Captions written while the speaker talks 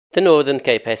The Northern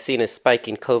Cape has seen a spike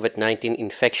in COVID-19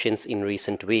 infections in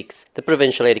recent weeks. The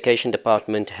Provincial Education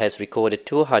Department has recorded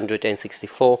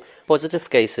 264 positive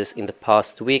cases in the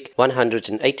past week.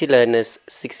 180 learners,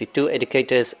 62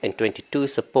 educators and 22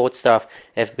 support staff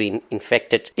have been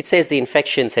infected. It says the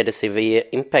infections had a severe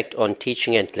impact on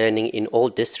teaching and learning in all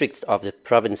districts of the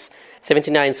province.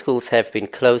 79 schools have been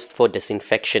closed for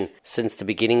disinfection. Since the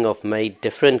beginning of May,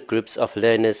 different groups of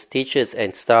learners, teachers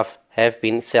and staff have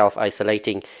been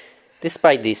self-isolating.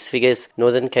 Despite these figures,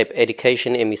 Northern Cape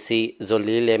Education MEC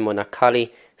Zolile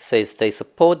Monakali says they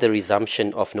support the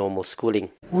resumption of normal schooling.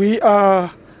 We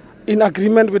are in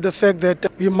agreement with the fact that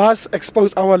we must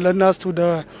expose our learners to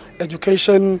the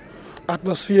education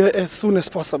atmosphere as soon as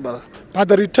possible. But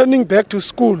the returning back to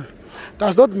school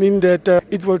does not mean that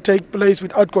it will take place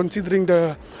without considering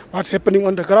what's happening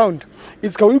on the ground.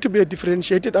 It's going to be a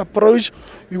differentiated approach.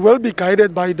 We will be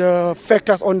guided by the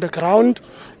factors on the ground.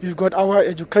 We've got our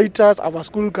educators, our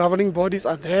school governing bodies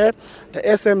are there, the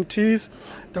SMTs,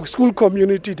 the school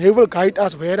community. They will guide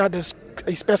us whether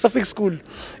a specific school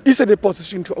is in a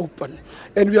position to open.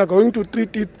 And we are going to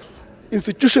treat it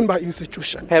institution by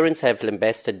institution. Parents have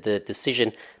lambasted the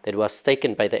decision that was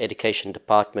taken by the Education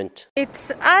Department.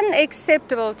 It's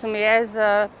unacceptable to me as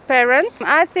a parent.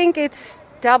 I think it's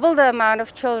double the amount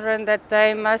of children that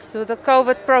they must do the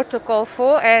COVID protocol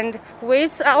for, and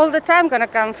where's all the time going to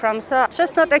come from? So it's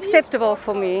just not acceptable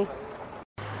for me.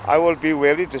 I will be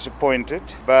very disappointed,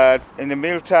 but in the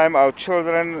meantime our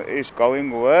children is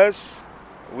going worse.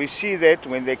 We see that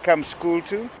when they come school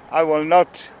too. I will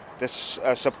not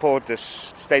support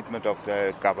this statement of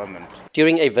the government.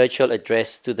 During a virtual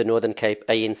address to the Northern Cape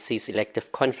ANC's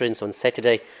elective conference on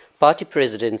Saturday, Party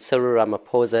President Cyril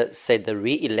Ramaphosa said the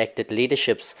re-elected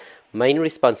leadership's main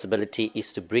responsibility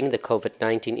is to bring the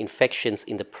COVID-19 infections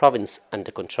in the province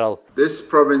under control. This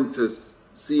province has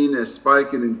seen a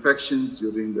spike in infections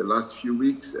during the last few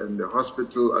weeks, and the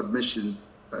hospital admissions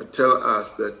tell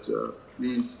us that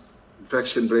these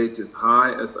infection rate is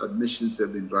high as admissions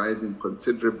have been rising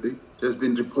considerably. It has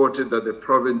been reported that the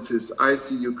province's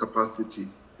ICU capacity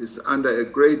is under a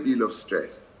great deal of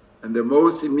stress. And the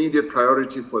most immediate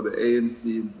priority for the ANC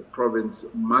in the province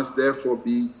must therefore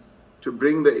be to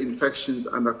bring the infections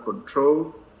under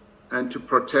control and to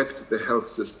protect the health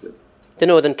system. The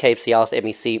Northern Cape's Health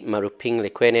MEC Maruping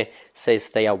Lekwene says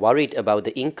they are worried about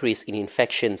the increase in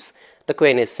infections.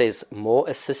 Lekwene says more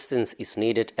assistance is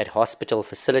needed at hospital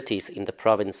facilities in the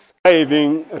province.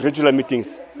 Having regular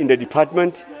meetings in the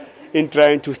department in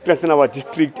trying to strengthen our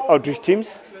district outreach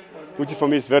teams, which for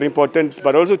me is very important,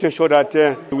 but also to ensure that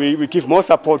we give more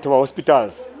support to our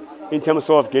hospitals in terms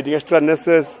of getting extra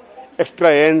nurses, extra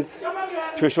hands,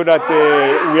 to ensure that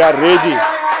we are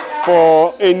ready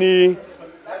for any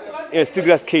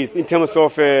serious case in terms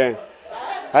of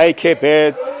high care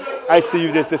beds,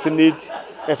 ICU, there's a need.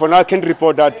 And for now, I can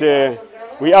report that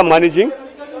we are managing.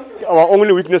 Our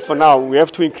only weakness for now, we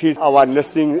have to increase our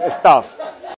nursing staff.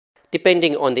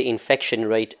 Depending on the infection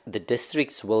rate, the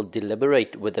districts will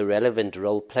deliberate with the relevant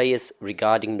role players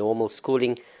regarding normal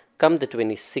schooling come the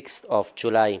 26th of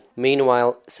July.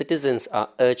 Meanwhile, citizens are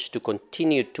urged to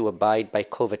continue to abide by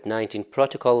COVID-19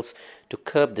 protocols to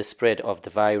curb the spread of the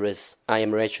virus. I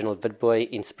am Reginald Witbooi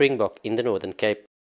in Springbok in the Northern Cape.